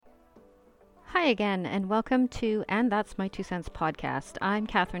Hi again, and welcome to And That's My Two Cents podcast. I'm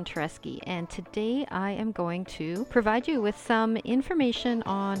Catherine Tereski, and today I am going to provide you with some information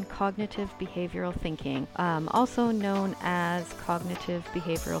on cognitive behavioral thinking, also known as cognitive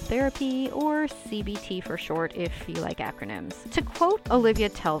behavioral therapy, or CBT for short if you like acronyms. To quote Olivia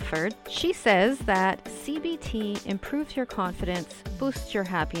Telford, she says that CBT improves your confidence, boosts your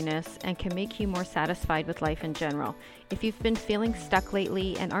happiness, and can make you more satisfied with life in general. If you've been feeling stuck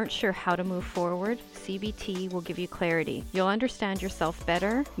lately and aren't sure how to move forward, CBT will give you clarity. You'll understand yourself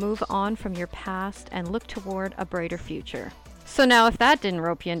better, move on from your past, and look toward a brighter future. So now if that didn't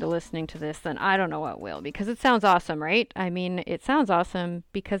rope you into listening to this, then I don't know what will, because it sounds awesome, right? I mean, it sounds awesome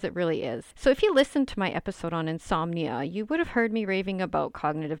because it really is. So if you listened to my episode on insomnia, you would have heard me raving about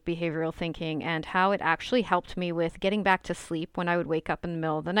cognitive behavioral thinking and how it actually helped me with getting back to sleep when I would wake up in the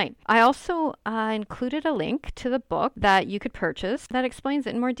middle of the night. I also included a link to the book that you could purchase that explains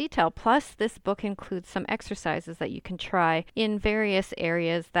it in more detail. Plus, this book includes some exercises that you can try in various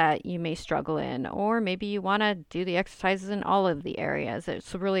areas that you may struggle in, or maybe you want to do the exercises in all of the areas.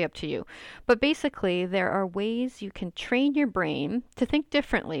 It's really up to you. But basically, there are ways you can train your brain to think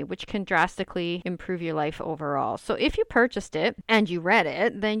differently, which can drastically improve your life overall. So if you purchased it and you read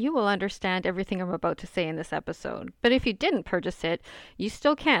it, then you will understand everything I'm about to say in this episode. But if you didn't purchase it, you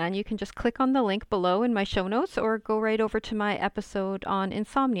still can. You can just click on the link below in my show notes or go right over to my episode on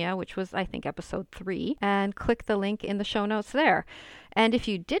insomnia, which was, I think, episode 3, and click the link in the show notes there. And if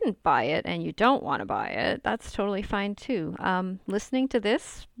you didn't buy it and you don't want to buy it, that's totally fine too. Listening to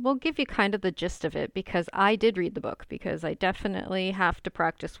this will give you kind of the gist of it because I did read the book because I definitely have to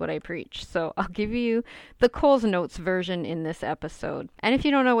practice what I preach. So I'll give you the Coles Notes version in this episode. And if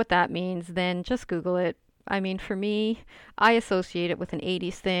you don't know what that means, then just Google it. I mean, for me, I associate it with an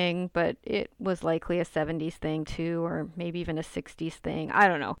 80s thing, but it was likely a 70s thing too, or maybe even a 60s thing. I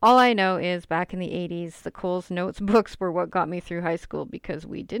don't know. All I know is back in the 80s, the Coles Notes books were what got me through high school because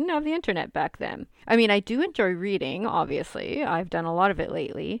we didn't have the internet back then. I mean, I do enjoy reading, obviously. I've done a lot of it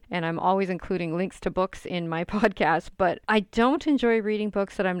lately, and I'm always including links to books in my podcast, but I don't enjoy reading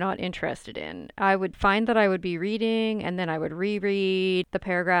books that I'm not interested in. I would find that I would be reading, and then I would reread the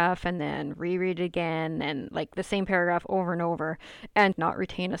paragraph, and then reread it again, and like the same paragraph over and over and not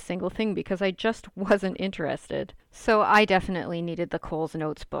retain a single thing because I just wasn't interested. So I definitely needed the Coles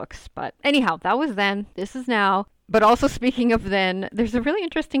Notes books. But anyhow, that was then. This is now. But also speaking of then, there's a really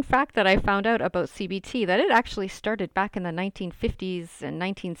interesting fact that I found out about CBT, that it actually started back in the 1950s and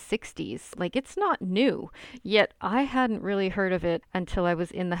 1960s. Like, it's not new. Yet I hadn't really heard of it until I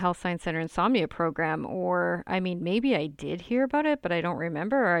was in the Health Science Center Insomnia program. Or, I mean, maybe I did hear about it, but I don't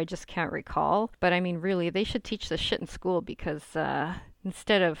remember, or I just can't recall. But I mean, really, they should teach this shit in school because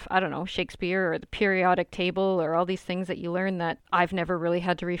instead of, I don't know, Shakespeare or the periodic table or all these things that you learn that I've never really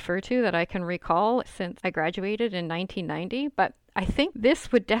had to refer to that I can recall since I graduated in 1990. But I think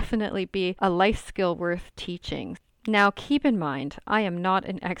this would definitely be a life skill worth teaching. Now, keep in mind, I am not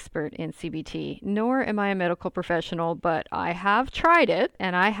an expert in CBT, nor am I a medical professional, but I have tried it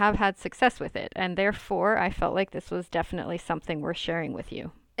and I have had success with it. And therefore, I felt like this was definitely something worth sharing with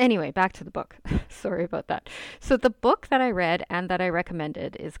you. Anyway, back to the book. Sorry about that. So the book that I read and that I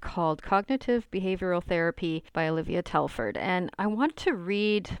recommended is called Cognitive Behavioral Therapy by Olivia Telford. And I want to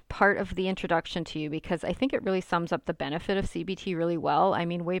read part of the introduction to you because I think it really sums up the benefit of CBT really well. I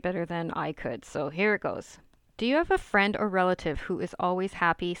mean, way better than I could. So here it goes. Do you have a friend or relative who is always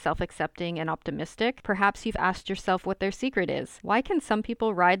happy, self-accepting, and optimistic? Perhaps you've asked yourself what their secret is. Why can some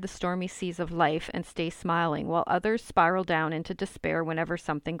people ride the stormy seas of life and stay smiling, while others spiral down into despair whenever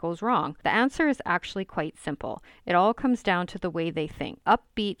something goes wrong? The answer is actually quite simple. It all comes down to the way they think.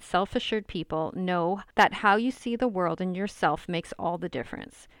 Upbeat, self-assured people know that how you see the world and yourself makes all the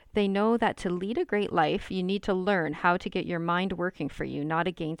difference. They know that to lead a great life, you need to learn how to get your mind working for you, not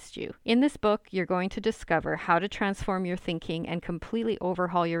against you. In this book, you're going to discover how to transform your thinking and completely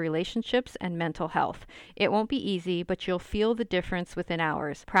overhaul your relationships and mental health. It won't be easy, but you'll feel the difference within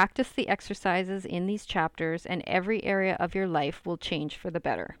hours. Practice the exercises in these chapters, and every area of your life will change for the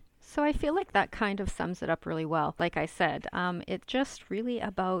better. So I feel like that kind of sums it up really well. Like I said, it's just really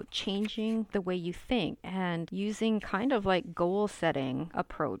about changing the way you think and using kind of like goal setting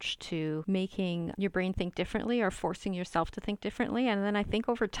approach to making your brain think differently or forcing yourself to think differently. And then I think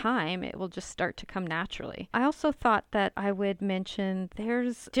over time, it will just start to come naturally. I also thought that I would mention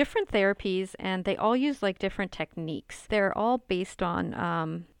there's different therapies and they all use like different techniques. They're all based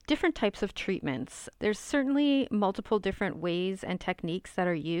on different types of treatments. There's certainly multiple different ways and techniques that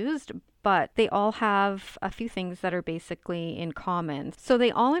are used, but they all have a few things that are basically in common. So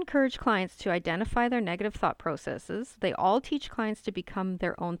they all encourage clients to identify their negative thought processes. They all teach clients to become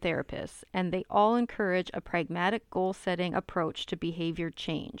their own therapists, and they all encourage a pragmatic goal-setting approach to behavior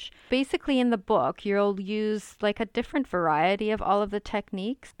change. Basically, in the book, you'll use like a different variety of all of the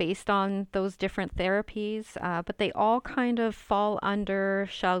techniques based on those different therapies, but they all kind of fall under,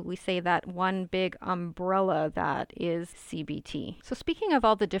 shall we say, that one big umbrella that is CBT. So speaking of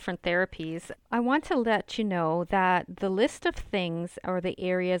all the different therapies, I want to let you know that the list of things, or the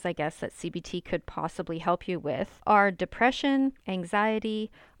areas, I guess, that CBT could possibly help you with are depression,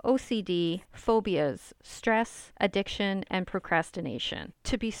 anxiety, OCD, phobias, stress, addiction, and procrastination.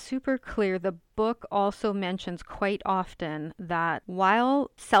 To be super clear, the book also mentions quite often that while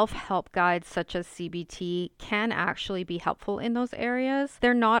self-help guides such as CBT can actually be helpful in those areas,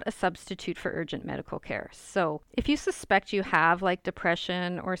 they're not a substitute for urgent medical care. So if you suspect you have like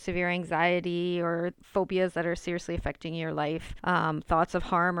depression or severe anxiety or phobias that are seriously affecting your life, thoughts of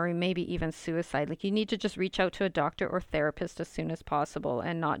harm or maybe even suicide, like you need to just reach out to a doctor or therapist as soon as possible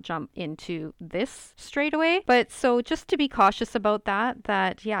and not jump into this straight away. But so just to be cautious about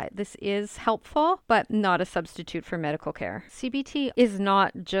that yeah, this is helpful, but not a substitute for medical care. CBT is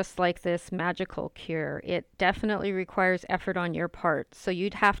not just like this magical cure. It definitely requires effort on your part. So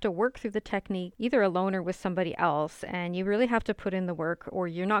you'd have to work through the technique either alone or with somebody else, and you really have to put in the work or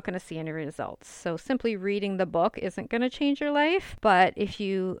you're not going to see any results. So simply reading the book isn't going to change your life, but if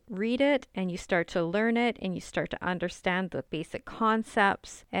you read it and you start to learn it and you start to understand the basic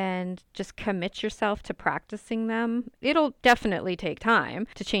concepts and just commit yourself to practicing them, it'll definitely take time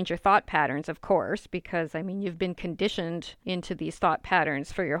to change your thought patterns, of course, because I mean, you've been conditioned into these thought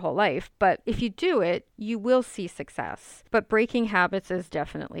patterns for your whole life. But if you do it, you will see success. But breaking habits is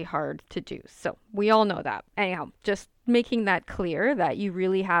definitely hard to do. So we all know that. Anyhow, just making that clear that you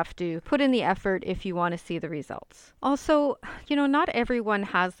really have to put in the effort if you want to see the results. Also, not everyone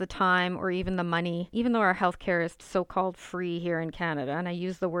has the time or even the money, even though our healthcare is so-called free here in Canada. And I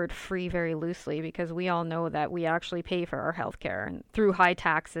use the word free very loosely because we all know that we actually pay for our healthcare and through high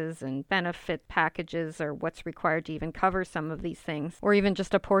taxes and benefit packages or what's required to even cover some of these things, or even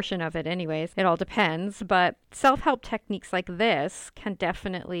just a portion of it anyways. It all depends. But self-help techniques like this can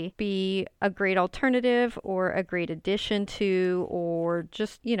definitely be a great alternative or a great addition to, or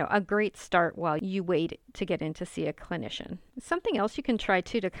just, a great start while you wait to get in to see a clinician. Something else you can try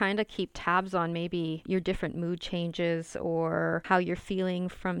too to kind of keep tabs on maybe your different mood changes or how you're feeling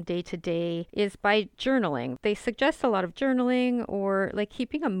from day to day is by journaling. They suggest a lot of journaling or like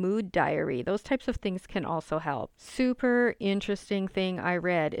keeping a mood diary. Those types of things can also help. Super interesting thing I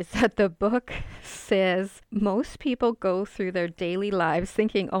read is that the book says most people go through their daily lives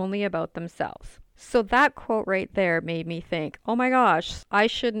thinking only about themselves. So that quote right there made me think, oh my gosh, I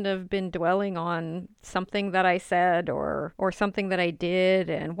shouldn't have been dwelling on something that I said or something that I did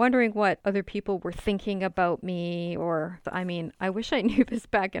and wondering what other people were thinking about me. I wish I knew this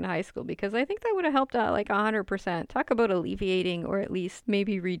back in high school because I think that would have helped out like 100%. Talk about alleviating or at least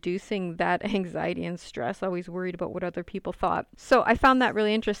maybe reducing that anxiety and stress, always worried about what other people thought. So I found that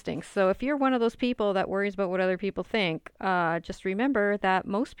really interesting. So if you're one of those people that worries about what other people think, just remember that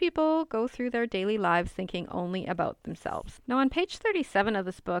most people go through their daily lives thinking only about themselves. Now on page 37 of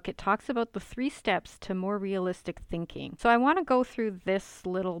this book, it talks about the 3 steps to more realistic thinking. So I want to go through this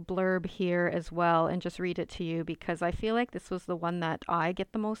little blurb here as well and just read it to you because I feel like this was the one that I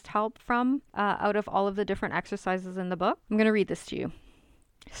get the most help from out of all of the different exercises in the book. I'm going to read this to you.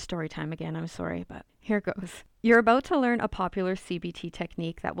 Story time again, I'm sorry, but here it goes. You're about to learn a popular CBT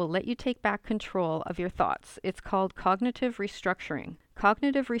technique that will let you take back control of your thoughts. It's called cognitive restructuring.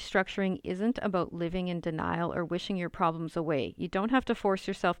 Cognitive restructuring isn't about living in denial or wishing your problems away. You don't have to force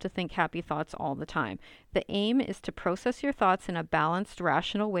yourself to think happy thoughts all the time. The aim is to process your thoughts in a balanced,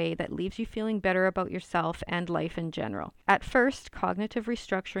 rational way that leaves you feeling better about yourself and life in general. At first, cognitive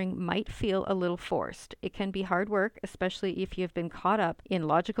restructuring might feel a little forced. It can be hard work, especially if you've been caught up in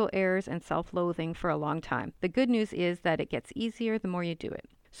logical errors and self-loathing for a long time. The good news is that it gets easier the more you do it.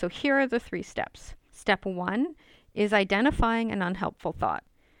 So here are the 3 steps. Step 1 is identifying an unhelpful thought.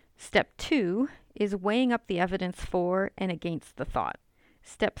 Step 2 is weighing up the evidence for and against the thought.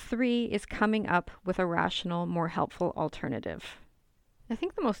 Step 3 is coming up with a rational, more helpful alternative. I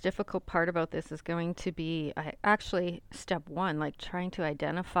think the most difficult part about this is going to be actually step 1, like trying to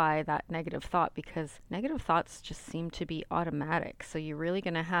identify that negative thought, because negative thoughts just seem to be automatic. So you're really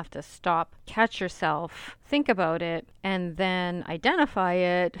going to have to stop, catch yourself, think about it, and then identify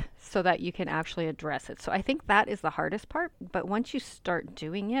it so that you can actually address it. So I think that is the hardest part. But once you start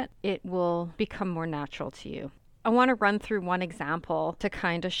doing it, it will become more natural to you. I want to run through one example to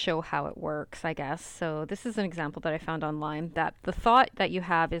kind of show how it works, I guess. So this is an example that I found online, that the thought that you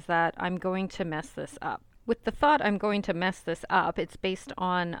have is that I'm going to mess this up. With the thought, I'm going to mess this up, it's based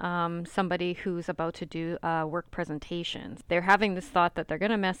on somebody who's about to do work presentations. They're having this thought that they're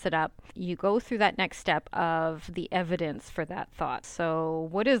going to mess it up. You go through that next step of the evidence for that thought. So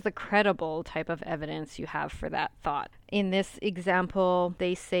what is the credible type of evidence you have for that thought? In this example,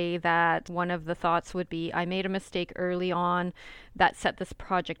 they say that one of the thoughts would be, I made a mistake early on that set this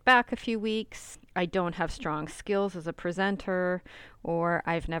project back a few weeks. I don't have strong skills as a presenter, or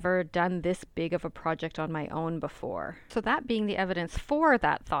I've never done this big of a project on my own before. So that being the evidence for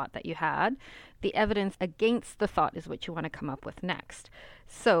that thought that you had, the evidence against the thought is what you want to come up with next.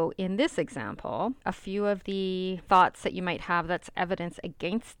 So in this example, a few of the thoughts that you might have that's evidence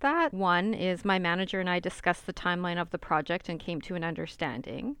against that. One is, my manager and I discussed the timeline of the project and came to an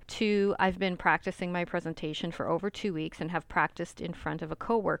understanding. 2, I've been practicing my presentation for over 2 weeks and have practiced in front of a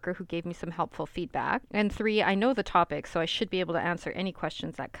coworker who gave me some helpful feedback. And 3, I know the topic, so I should be able to answer any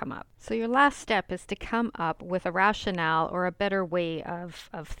questions that come up. So your last step is to come up with a rationale or a better way of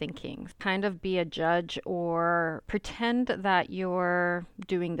thinking. Kind of be a judge or pretend that you're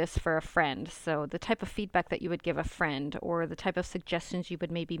doing this for a friend. So the type of feedback that you would give a friend, or the type of suggestions you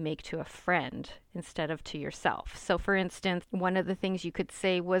would maybe make to a friend instead of to yourself. So for instance, one of the things you could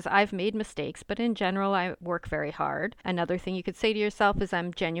say was, I've made mistakes, but in general, I work very hard. Another thing you could say to yourself is,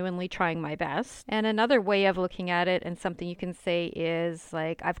 I'm genuinely trying my best. And another way of looking at it, and something you can say, is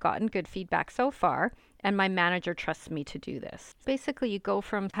like, I've gotten good feedback so far, and my manager trusts me to do this. Basically, you go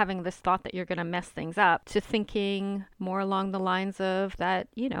from having this thought that you're going to mess things up to thinking more along the lines of that,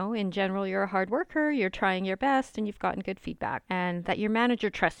 in general, you're a hard worker, you're trying your best, and you've gotten good feedback, and that your manager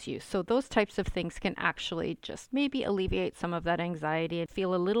trusts you. So those types of things can actually just maybe alleviate some of that anxiety and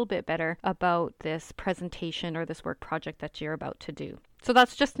feel a little bit better about this presentation or this work project that you're about to do. So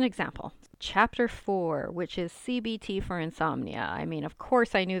that's just an example. Chapter 4, which is CBT for insomnia. I mean, of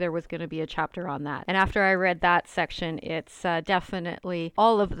course, I knew there was going to be a chapter on that. And after I read that section, it's definitely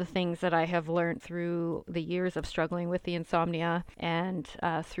all of the things that I have learned through the years of struggling with the insomnia and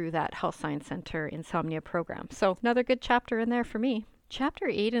through that Health Science Center insomnia program. So another good chapter in there for me. Chapter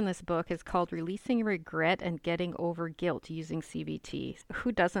 8 in this book is called Releasing Regret and Getting Over Guilt Using CBT.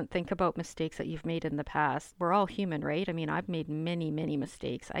 Who doesn't think about mistakes that you've made in the past? We're all human, right? I mean, I've made many, many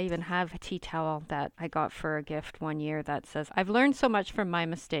mistakes. I even have a tea towel that I got for a gift one year that says, I've learned so much from my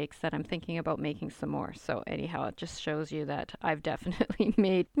mistakes that I'm thinking about making some more. So anyhow, it just shows you that I've definitely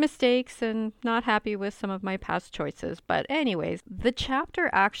made mistakes and not happy with some of my past choices. But anyways, the chapter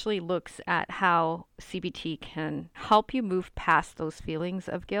actually looks at how CBT can help you move past those feelings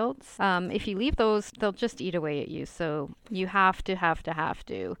of guilt. If you leave those, they'll just eat away at you. So you have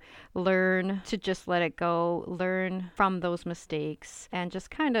to learn to just let it go, learn from those mistakes, and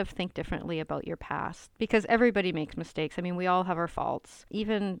just kind of think differently about your past. Because everybody makes mistakes. I mean, we all have our faults.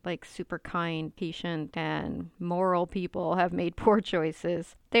 Even like super kind, patient, and moral people have made poor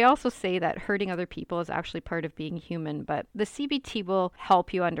choices. They also say that hurting other people is actually part of being human, but the CBT will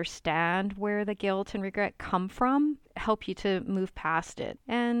help you understand where the guilt and regret come from, help you to move past it,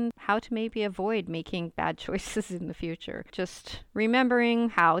 and how to maybe avoid making bad choices in the future. Just remembering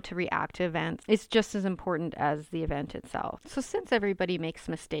how to react to events is just as important as the event itself. So since everybody makes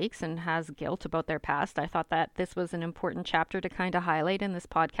mistakes and has guilt about their past, I thought that this was an important chapter to kind of highlight in this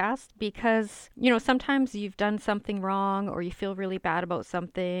podcast because, sometimes you've done something wrong or you feel really bad about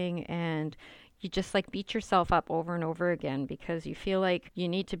something and you just like beat yourself up over and over again because you feel like you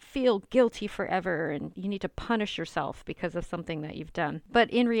need to feel guilty forever and you need to punish yourself because of something that you've done. But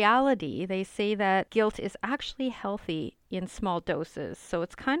in reality, they say that guilt is actually healthy in small doses. So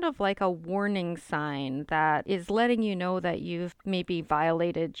it's kind of like a warning sign that is letting you know that you've maybe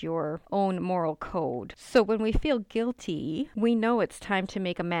violated your own moral code. So when we feel guilty, we know it's time to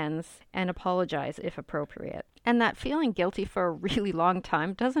make amends and apologize if appropriate. And that feeling guilty for a really long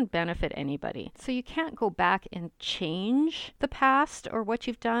time doesn't benefit anybody. So you can't go back and change the past or what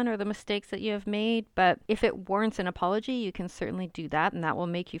you've done or the mistakes that you have made. But if it warrants an apology, you can certainly do that. And that will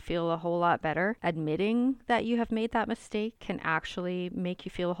make you feel a whole lot better. Admitting that you have made that mistake can actually make you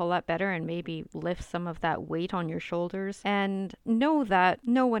feel a whole lot better and maybe lift some of that weight on your shoulders. And know that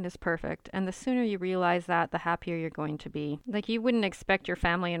no one is perfect. And the sooner you realize that, the happier you're going to be. Like, you wouldn't expect your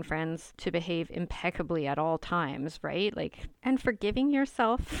family and friends to behave impeccably at all times. times, right? And forgiving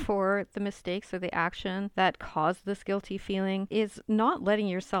yourself for the mistakes or the action that caused this guilty feeling is not letting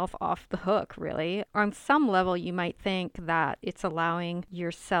yourself off the hook, really. On some level, you might think that it's allowing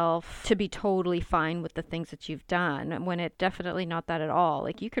yourself to be totally fine with the things that you've done, when it's definitely not that at all.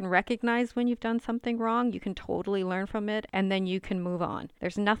 You can recognize when you've done something wrong, you can totally learn from it, and then you can move on.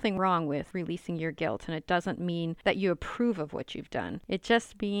 There's nothing wrong with releasing your guilt, and it doesn't mean that you approve of what you've done. It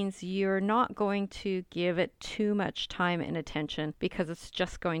just means you're not going to give it too much time and attention, because it's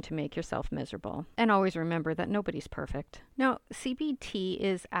just going to make yourself miserable. And always remember that nobody's perfect. Now, CBT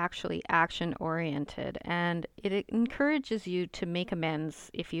is actually action-oriented, and it encourages you to make amends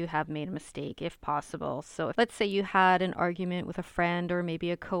if you have made a mistake, if possible. So let's say you had an argument with a friend or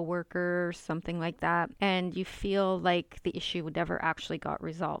maybe a coworker or something like that, and you feel like the issue never actually got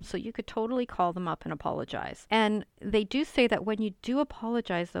resolved. So you could totally call them up and apologize. And they do say that when you do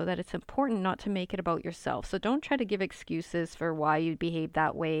apologize, though, that it's important not to make it about yourself. So don't try to give excuses for why you behaved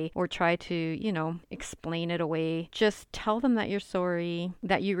that way or try to, explain it away. Just tell them that you're sorry,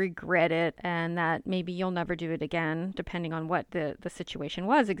 that you regret it, and that maybe you'll never do it again, depending on what the situation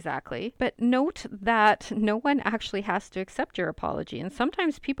was exactly. But note that no one actually has to accept your apology, and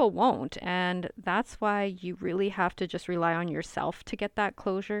sometimes people won't, and that's why you really have to just rely on yourself to get that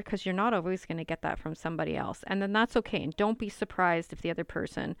closure, because you're not always going to get that from somebody else. And then that's okay, and don't be surprised if the other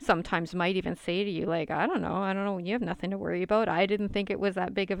person sometimes might even say to you, I don't know, you have nothing to worry about. I didn't think it was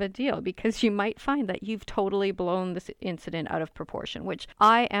that big of a deal, because you might find that you've totally blown this incident out of proportion, which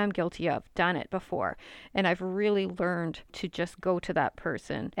I am guilty of, done it before. And I've really learned to just go to that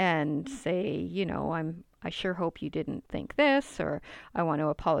person and say, I sure hope you didn't think this, or I want to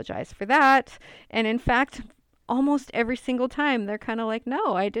apologize for that. And in fact, almost every single time they're kind of like,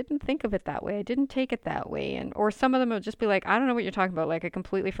 no, I didn't think of it that way. I didn't take it that way. Or some of them will just be like, I don't know what you're talking about. I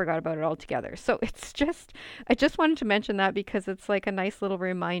completely forgot about it altogether. So I just wanted to mention that because it's a nice little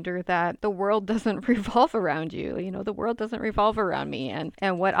reminder that the world doesn't revolve around you. The world doesn't revolve around me.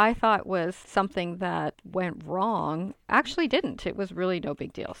 And what I thought was something that went wrong actually didn't. It was really no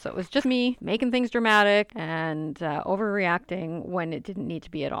big deal. So it was just me making things dramatic and overreacting when it didn't need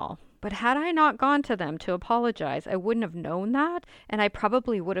to be at all. But had I not gone to them to apologize, I wouldn't have known that, and I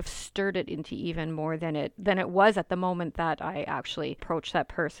probably would have stirred it into even more than it was at the moment that I actually approached that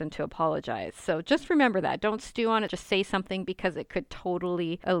person to apologize. So just remember that. Don't stew on it. Just say something, because it could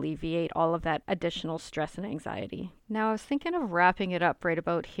totally alleviate all of that additional stress and anxiety. Now, I was thinking of wrapping it up right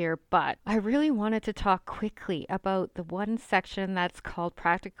about here, but I really wanted to talk quickly about the one section that's called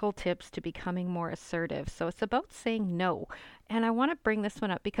Practical Tips to Becoming More Assertive. So it's about saying no. And I want to bring this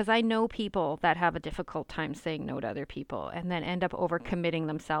one up because I know people that have a difficult time saying no to other people and then end up overcommitting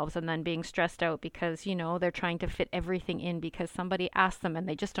themselves and then being stressed out because, they're trying to fit everything in because somebody asked them and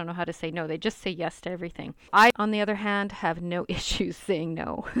they just don't know how to say no. They just say yes to everything. I, on the other hand, have no issues saying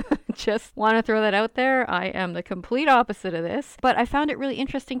no. Just want to throw that out there. I am the complete opposite of this. But I found it really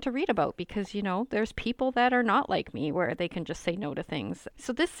interesting to read about because, there's people that are not like me where they can just say no to things.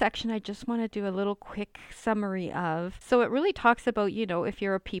 So this section I just want to do a little quick summary of. So it really talks about, if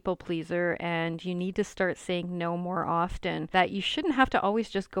you're a people pleaser and you need to start saying no more often, that you shouldn't have to always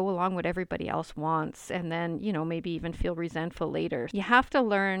just go along what everybody else wants and then, maybe even feel resentful later. You have to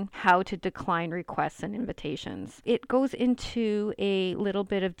learn how to decline requests and invitations. It goes into a little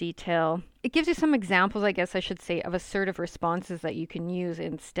bit of detail. It gives you some examples, I guess I should say, of assertive responses that you can use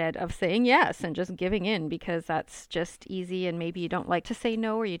instead of saying yes and just giving in, because that's just easy and maybe you don't like to say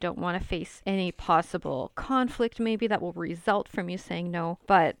no or you don't want to face any possible conflict maybe that will result from you saying no.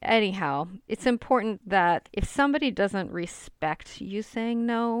 But anyhow, it's important that if somebody doesn't respect you saying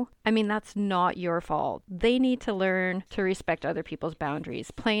no, that's not your fault. They need to learn to respect other people's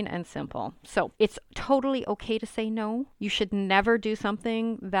boundaries, plain and simple. So it's totally okay to say no. You should never do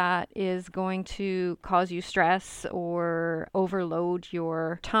something that is going to cause you stress or overload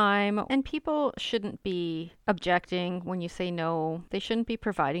your time. And people shouldn't be objecting when you say no. They shouldn't be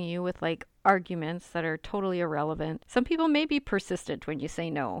providing you with arguments that are totally irrelevant. Some people may be persistent when you say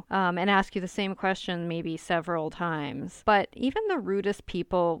no and ask you the same question maybe several times. But even the rudest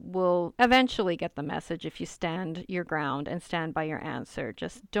people will eventually get the message if you stand your ground and stand by your answer.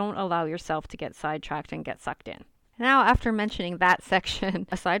 Just don't allow yourself to get sidetracked and get sucked in. Now, after mentioning that section,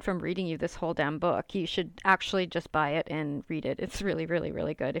 aside from reading you this whole damn book, you should actually just buy it and read it. It's really, really,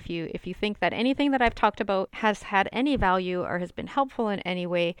 really good. If you think that anything that I've talked about has had any value or has been helpful in any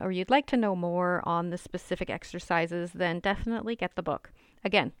way, or you'd like to know more on the specific exercises, then definitely get the book.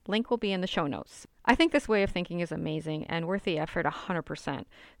 Again, link will be in the show notes. I think this way of thinking is amazing and worth the effort 100%.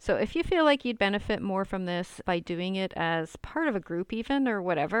 So if you feel like you'd benefit more from this by doing it as part of a group even or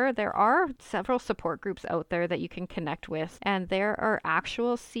whatever, there are several support groups out there that you can connect with, and there are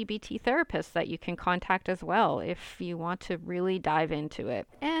actual CBT therapists that you can contact as well if you want to really dive into it.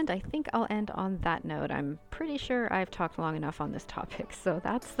 And I think I'll end on that note. I'm pretty sure I've talked long enough on this topic. So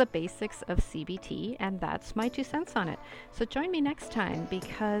that's the basics of CBT, and that's my 2 cents on it. So join me next time,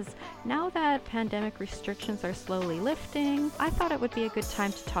 because now that pandemic restrictions are slowly lifting, I thought it would be a good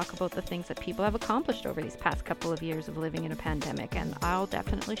time to talk about the things that people have accomplished over these past couple of years of living in a pandemic, and I'll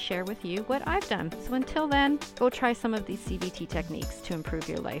definitely share with you what I've done. So until then, go try some of these CBT techniques to improve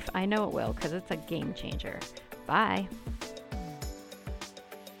your life. I know it will, because it's a game changer. Bye.